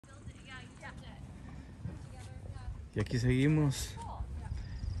Y aquí seguimos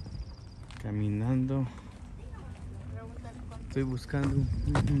caminando. Estoy buscando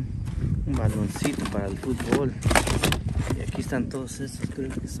un baloncito para el fútbol. Y aquí están todos estos, creo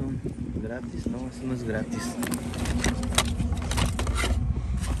que son gratis. No, eso no es gratis.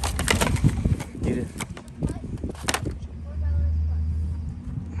 Miren.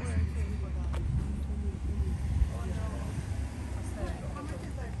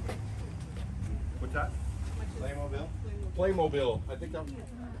 What's that? Playmobil? Playmobil. I think that was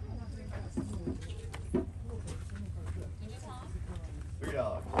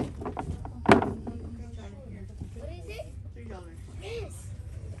 $3. What is it? $3. Yes.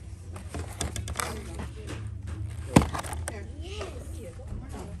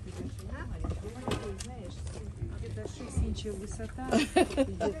 Где-то 6 инчей высота,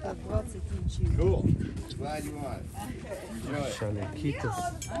 где-то 20 инчей. Cool. Glad you won. Enjoy it. Chalequitos.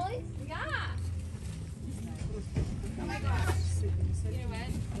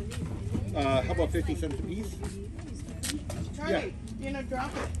 How about 50 cents a piece? Charlie, you're gonna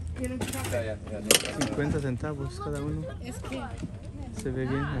drop it. You're gonna drop it. Yeah. 50 centavos cada uno. Se ve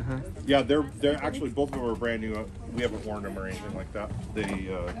bien, ajá. Yeah, they're actually both of them are brand new. We haven't worn them or anything like that. They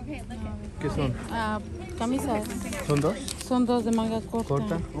 ¿Qué son? Camisas. ¿Son dos? Son dos de manga corta.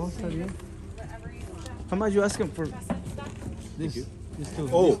 Corta. Oh, está bien. How much you asking for this? These two.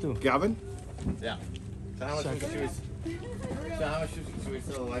 Oh, These two. Gavin? Yeah. So how much should we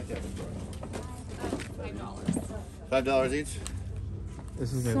sell like that for? $5 each?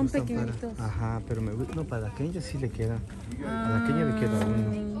 Esos me Son gustan pequeñitos. para. Ajá, pero me gusta. No, para la Kenya sí le queda. A la Kenya le queda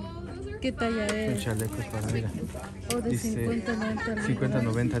uno. ¿Qué talla Son es? chalecos para, mira. O de Dice 50, 90 50,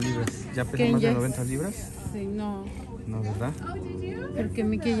 90 libras. ¿Ya pesa ¿Quién más de ya? 90 libras? Sí, no. No, ¿verdad? Porque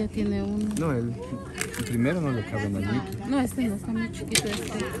Mickey ya tiene uno. No, el primero no le cabe al Mickey. No, este no, está muy chiquito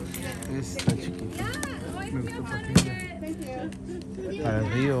este. Está chiquito. Me gustó para Kenya. Para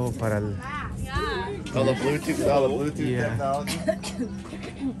el río, para el... All the Bluetooth Yeah. technology.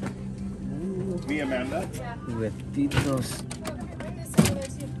 Me, Amanda? Juguetitos.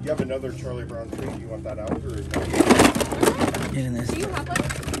 You have another Charlie Brown tree. You want that out or is that? Miren esto.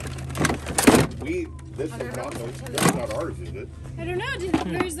 This is not ours, is it? I don't know.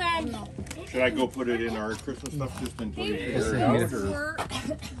 There's Should I go put it in our Christmas stuff just until you figure it Yes, out? Or?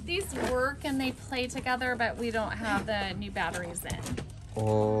 these work and they play together, but we don't have the new batteries in.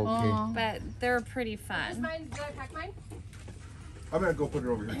 Okay. But they're pretty fun. I'm gonna go put it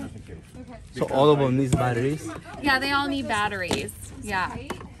over here just in case. So all of them need batteries? Yeah, they all need batteries. Yeah.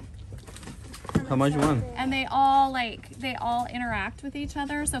 How much you want? And they all interact with each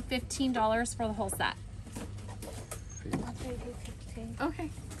other. So $15 for the whole set. Okay.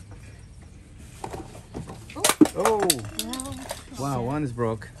 Oh! Wow, one is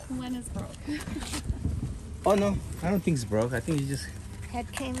broke. One is broke. Oh no, I don't think it's broke. I think you just...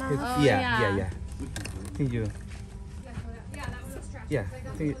 Head came out. Oh, yeah. I think you... Yeah, I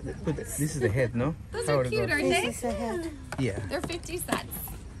think this is the head, no? Those How are it cute, goes. aren't they? This is the head. Yeah, They're 50 cents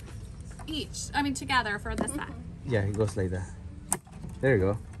each. I mean, together for the set. yeah, it goes like that. There you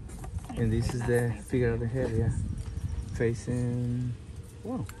go. And this is the figure of the head, yeah. Facing...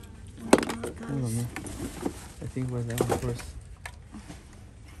 Wow. I don't know. I think it was that one first.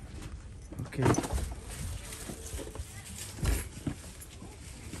 Okay.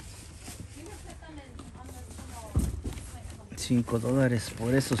 $5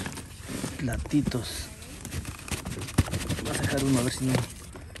 por esos platitos. Voy a sacar uno a ver si no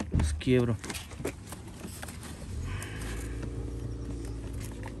los quiebro.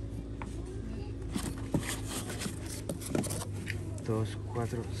 Dos,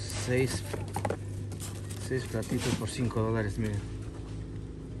 cuatro, seis platitos por $5, miren.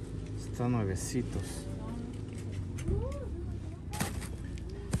 Están nuevecitos.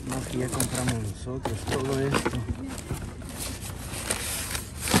 Más que ya compramos nosotros todo esto.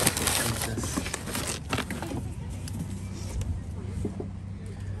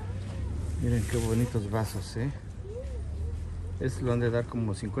 Miren qué bonitos vasos, ¿eh? Es lo han de dar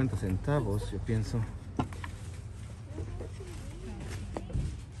como 50 centavos, yo pienso.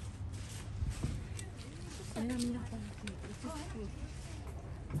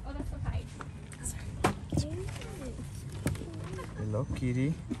 Hello,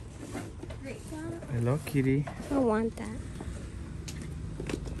 kitty. Hello, kitty. I want that.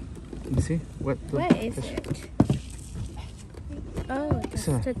 Let me see. What Is it? Oh, that's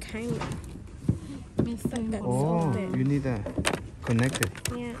So- the timer. Oh, you need a connected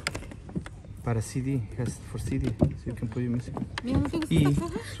Yeah. para CD. Has for CD, so you can put your music. Mira, ¿no te gusta Y esta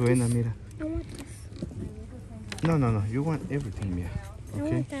caja? suena, mira. I want this. No. You want everything, mira. I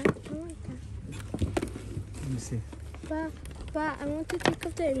Okay. want that. I want that. Let me see. But I want to take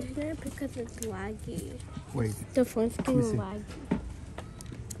off the internet because it's laggy. Wait. The phone's me getting see. laggy.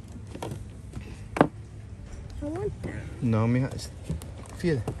 I want that. No, mija.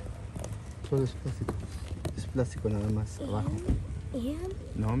 Fíjate. Solo es plástico. Es plástico nada más abajo. And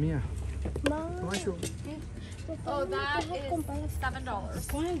No, mía. Mom. Oh, that is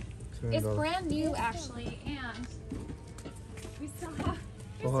 $7. It's brand new, actually, and we still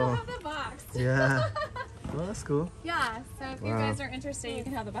have the box. Yeah. Oh, that's cool. Yeah, so if you guys are interested, you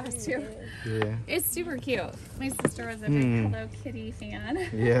can have the box too. Yeah. It's super cute. My sister was a big Hello Kitty fan.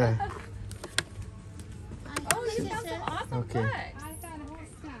 Yeah. Oh, you found some awesome Okay. books. I found a whole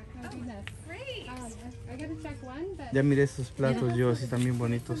stack. Oh, goodness. Great. I gotta check one, but Ya miré estos platos yo, así también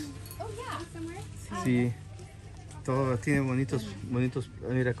bonitos. Oh, yeah. somewhere. Sí. Todo tiene bonitos.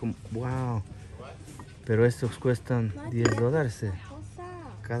 Mira como. Wow. Pero estos cuestan $10 What's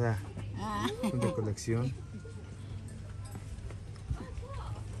that? cada. Son de colección.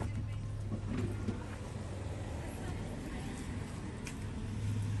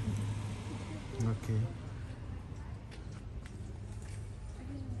 Ok.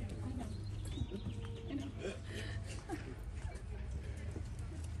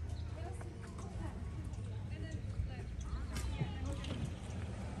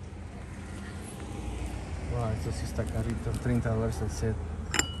 Wow, esto sí está carito, $30 el set.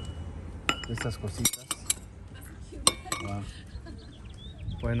 Estas cositas. Wow.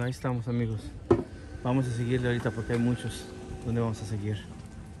 Bueno, ahí estamos, amigos. Vamos a seguirle ahorita porque hay muchos. ¿Dónde vamos a seguir?